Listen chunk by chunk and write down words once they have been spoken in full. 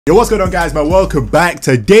Yo, what's going on, guys, man? Welcome back.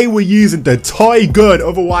 Today we're using the toy gun,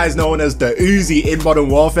 otherwise known as the Uzi in Modern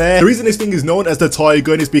Warfare. The reason this thing is known as the toy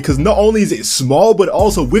gun is because not only is it small, but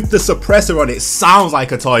also with the suppressor on it, sounds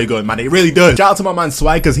like a toy gun, man. It really does. Shout out to my man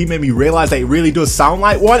Swag, because he made me realize that it really does sound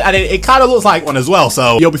like one, and it kind of looks like one as well.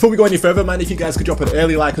 So, yo, before we go any further, man, if you guys could drop an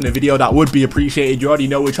early like on the video, that would be appreciated. You already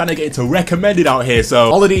know we're trying to get into recommended out here, so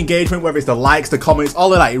all of the engagement, whether it's the likes, the comments,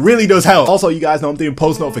 all of that, it really does help. Also, you guys know I'm doing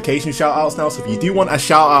post notification shout outs now, so if you do want a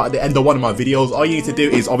shout out at the end of one of my videos, all you need to do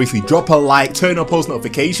is obviously drop a like, turn on post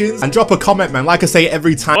notifications, and drop a comment, man. Like I say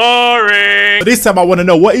every time. Boring. But this time I want to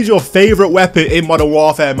know, what is your favorite weapon in Modern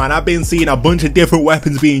Warfare, man? I've been seeing a bunch of different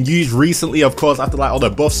weapons being used recently, of course, after like all the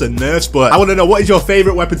buffs and nerfs, but I want to know, what is your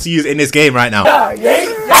favorite weapon to use in this game right now?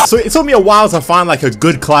 So it took me a while to find like a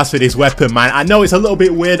good class for this weapon, man. I know it's a little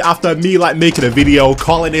bit weird after me like making a video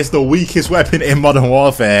calling this the weakest weapon in Modern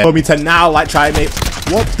Warfare, for me to now like try and make...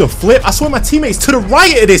 What the flip? I swear my teammates to the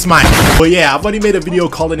right of this, man. But yeah, I've already made a video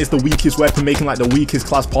calling this the weakest weapon, making like the weakest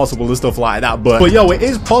class possible and stuff like that. But yo, it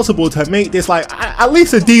is possible to make this like at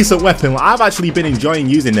least a decent weapon. Like, I've actually been enjoying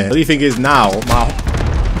using it. The only thing is now,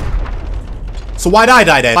 so why'd I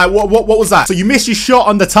die then? Like, what was that? So you missed your shot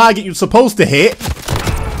on the target you're supposed to hit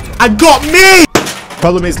and got me!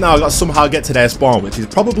 Problem is now I got to somehow get to their spawn, which is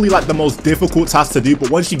probably like the most difficult task to do, but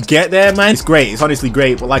once you get there, man, it's great. It's honestly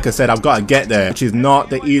great, but like I said, I've got to get there, which is not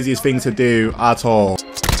the easiest thing to do at all.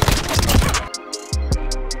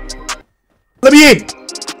 Let me in!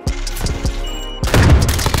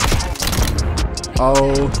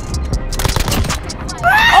 Oh.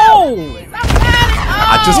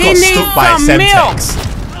 I just got stuck by a Semtex.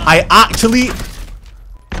 I actually...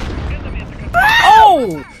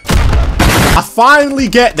 I finally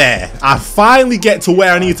get there. I finally get to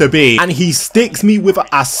where I need to be, and he sticks me with a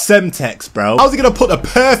Semtex, bro. How's he gonna put the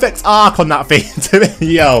perfect arc on that thing to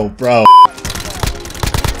me? Yo, bro.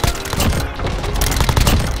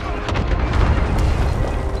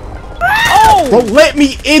 Bro, let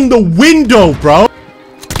me in the window, bro.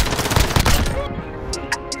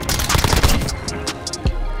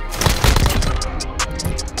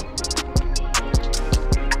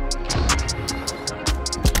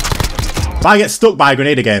 If I get stuck by a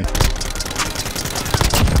grenade again.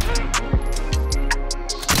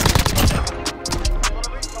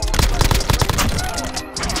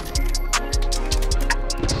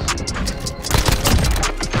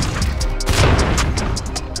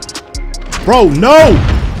 Bro, no!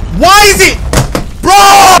 Why is it? Bro!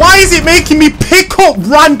 Why is it making me pick up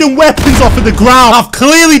random weapons off of the ground? I've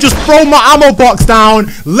clearly just thrown my ammo box down.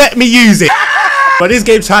 Let me use it. But this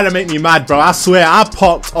game's trying to make me mad, bro. I swear, I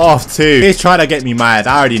popped off too. It's trying to get me mad.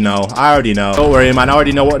 I already know. Don't worry, man. I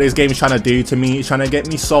already know what this game is trying to do to me. It's trying to get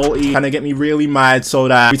me salty, trying to get me really mad so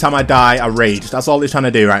that every time I die, I rage. That's all it's trying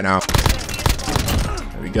to do right now.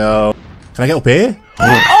 There we go. Can I get up here?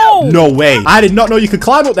 Oh! No way. I did not know you could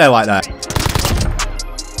climb up there like that.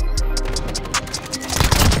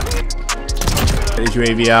 Get his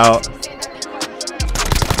UAV out.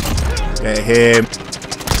 Get him.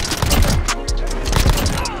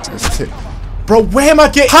 Bro, where am I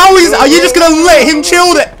getting? Are you just gonna let him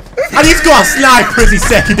chill there? And he's got a sniper as his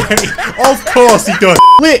secondary. Of course he does.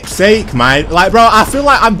 Flip's sake, man. Like, bro, I feel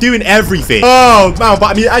like I'm doing everything. Oh, man, but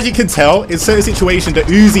I mean, as you can tell, in certain situations, the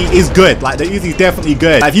Uzi is good. Like, the Uzi is definitely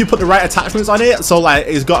good. Like, if you put the right attachments on it, so, like,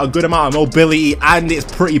 it's got a good amount of mobility and it's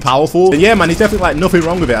pretty powerful, then yeah, man, there's definitely, like, nothing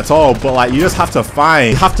wrong with it at all. But, like, you just have to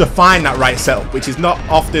find that right setup, which is not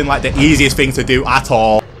often, like, the easiest thing to do at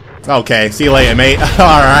all. Okay, see you later, mate.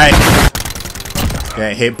 All right.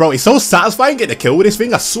 Get hit, bro. It's so satisfying getting a kill with this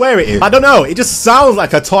thing. I swear it is. I don't know. It just sounds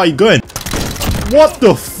like a toy gun. What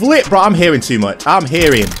the flip, bro? I'm hearing too much. I'm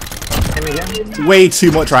hearing way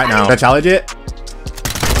too much right now. Can I challenge it?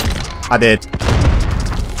 I did.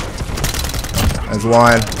 There's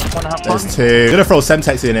one. There's two. I'm gonna throw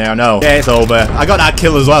Semtex in there, I know. Yeah, it's over. I got that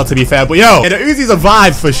kill as well, to be fair. But yo, yeah, the Uzi's a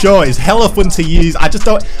vibe for sure. It's hella fun to use. I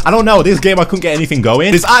don't know. This game, I couldn't get anything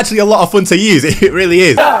going. It's actually a lot of fun to use. It really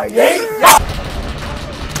is.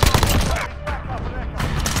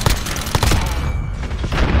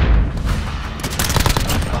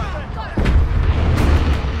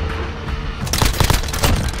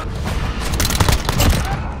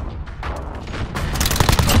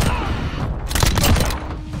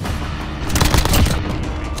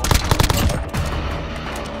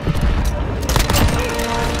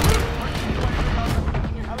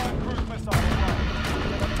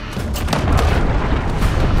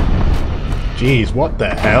 Jeez, what the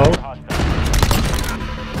hell?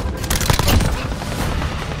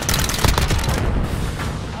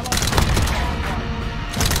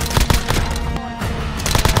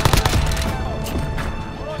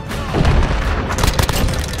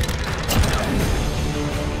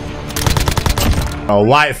 Oh,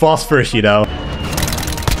 white phosphorus, you know.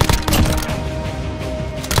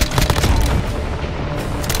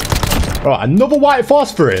 Oh, another white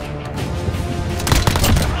phosphorus.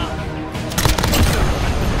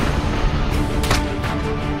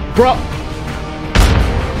 Bro.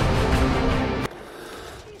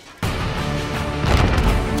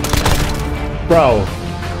 Bro.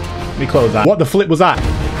 Let me close that. What the flip was that?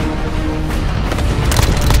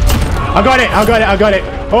 I got it. I got it. I got it.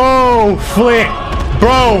 Oh, flip.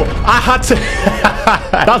 Bro, I had to...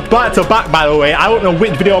 That's back to back, by the way. I don't know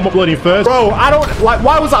which video I'm uploading first. Bro, I don't... Like,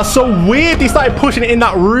 why was that so weird? They started pushing it in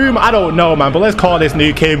that room. I don't know, man. But let's call this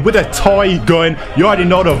new kid with a toy gun. You already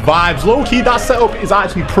know the vibes. Low-key, that setup is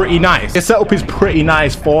actually pretty nice. This setup is pretty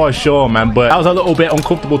nice for sure, man. But that was a little bit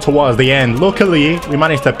uncomfortable towards the end. Luckily, we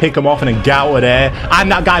managed to pick him off and get out of there.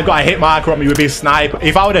 And that guy got a hit marker on me with his sniper.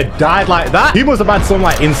 If I would have died like that, he must have had some,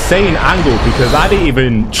 like, insane angle because I didn't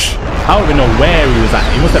even... I don't even know where he was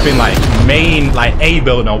at. He must have been like main, like A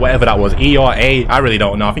building or whatever that was. E or A. I really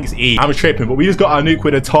don't know. I think it's E. I'm tripping, but we just got our nuke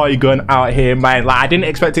with a toy gun out here, man. Like, I didn't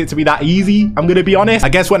expect it to be that easy. I'm going to be honest. I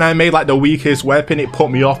guess when I made like the weakest weapon, it put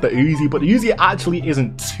me off the Uzi, but the Uzi actually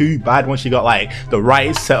isn't too bad once you got like the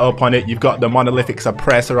right setup on it. You've got the monolithic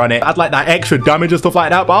suppressor on it. I'd like that extra damage and stuff like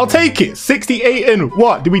that, but I'll take it. 68 and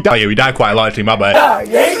what? Did we die? Oh, yeah, we died quite largely, my bad.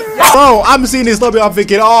 Bro, I'm seeing this lobby. I'm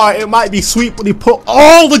thinking, oh, it might be sweet, but they put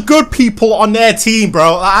all the good people on their team,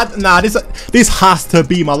 bro. Nah, this has to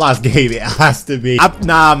be my last game. It has to be.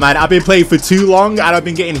 Nah, man, I've been playing for too long and I've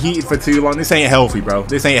been getting heated for too long. This ain't healthy, bro.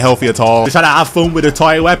 This ain't healthy at all. Just trying to have fun with a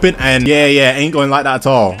toy weapon, and yeah, ain't going like that at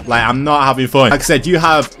all. Like, I'm not having fun. Like I said, you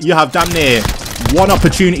have damn near one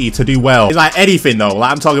opportunity to do well. It's like anything though.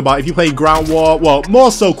 Like, I'm talking about if you play ground war, well,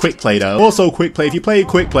 more so quick play though. More so quick play. If you play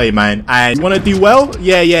quick play, man, and you want to do well,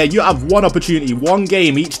 yeah, you have one opportunity, one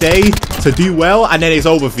game each day to do well, and then it's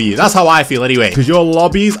over for you. That's how I feel anyway, because your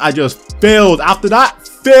lobbies are just filled. After that,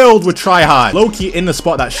 filled with try hard. Low-key in the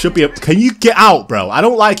spot that should be up. Can you get out, bro? I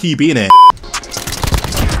don't like you being here.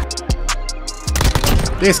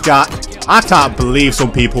 This guy, I can't believe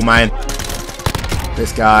some people, man.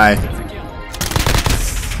 This guy.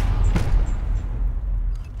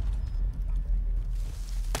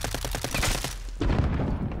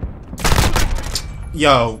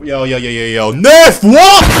 Yo, Nerf,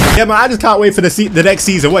 what? Yeah, man, I just can't wait for the next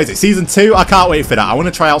season. What is it, season 2? I can't wait for that. I want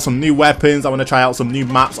to try out some new weapons. I want to try out some new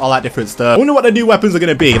maps, all that different stuff. I wonder what the new weapons are going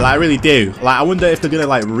to be. Like, I really do. Like, I wonder if they're going to,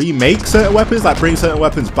 like, remake certain weapons, like, bring certain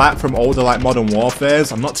weapons back from older, like, Modern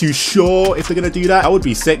Warfares. I'm not too sure if they're going to do that. That would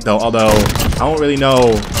be sick, though, although I don't really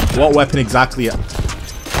know what weapon exactly.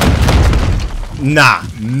 Nah.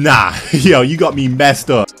 Yo, you got me messed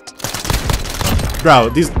up. Bro,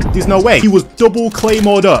 there's no way. He was double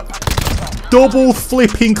claymored up. Double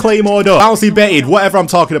flipping claymored up. Bouncy betted, whatever I'm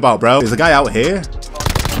talking about, bro. There's a guy out here.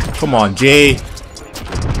 Come on, G.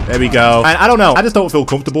 There we go. And I don't know. I just don't feel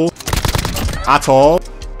comfortable at all.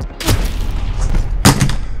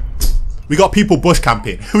 We got people bush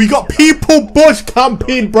camping. We got people bush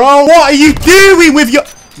camping, bro. What are you doing with your...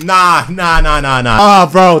 Nah. Ah,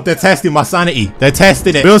 bro, they're testing my sanity. They're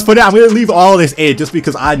testing it. But for that, I'm gonna leave all this in just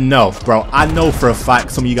because I know, bro. I know for a fact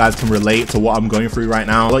some of you guys can relate to what I'm going through right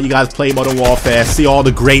now. Let you guys play Modern Warfare, see all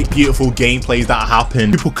the great, beautiful gameplays that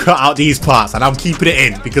happen. People cut out these parts, and I'm keeping it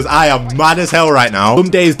in because I am mad as hell right now. Some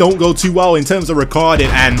days don't go too well in terms of recording,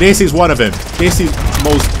 and this is one of them. This is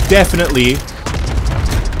most definitely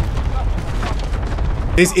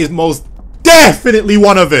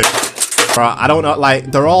one of them. Bro, I don't know, like,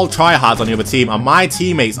 they're all tryhards on the other team, and my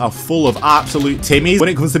teammates are full of absolute timmies. When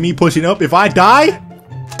it comes to me pushing up, if I die,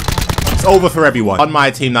 it's over for everyone. On my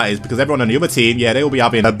team, that is, because everyone on the other team, yeah, they will be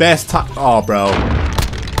having the best time. Oh, bro.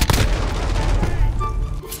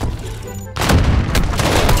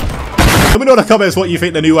 Let me know in the comments what you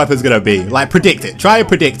think the new weapon's gonna be. Like, predict it. Try and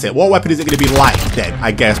predict it. What weapon is it gonna be like then, I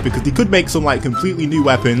guess? Because they could make some, like, completely new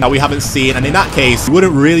weapon that we haven't seen. And in that case, we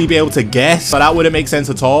wouldn't really be able to guess. So that wouldn't make sense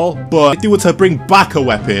at all. But if they were to bring back a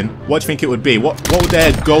weapon, what do you think it would be? What would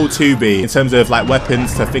their go-to be in terms of, like,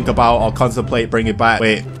 weapons to think about or contemplate bringing back?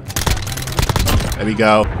 Wait. There we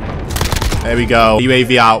go. There we go.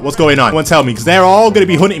 UAV out. What's going on? Someone tell me, because they're all gonna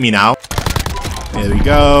be hunting me now. There we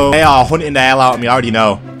go. They are hunting the hell out of me. I already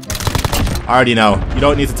know. I already know. You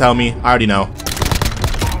don't need to tell me. I already know.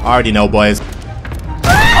 I already know, boys.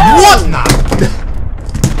 What? Nah.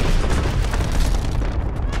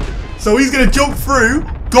 So he's gonna jump through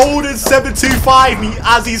golden 725 me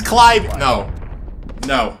as he's climbing. No.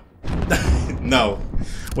 No.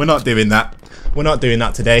 We're not doing that. We're not doing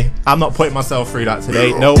that today. I'm not putting myself through that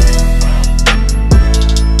today. Nope.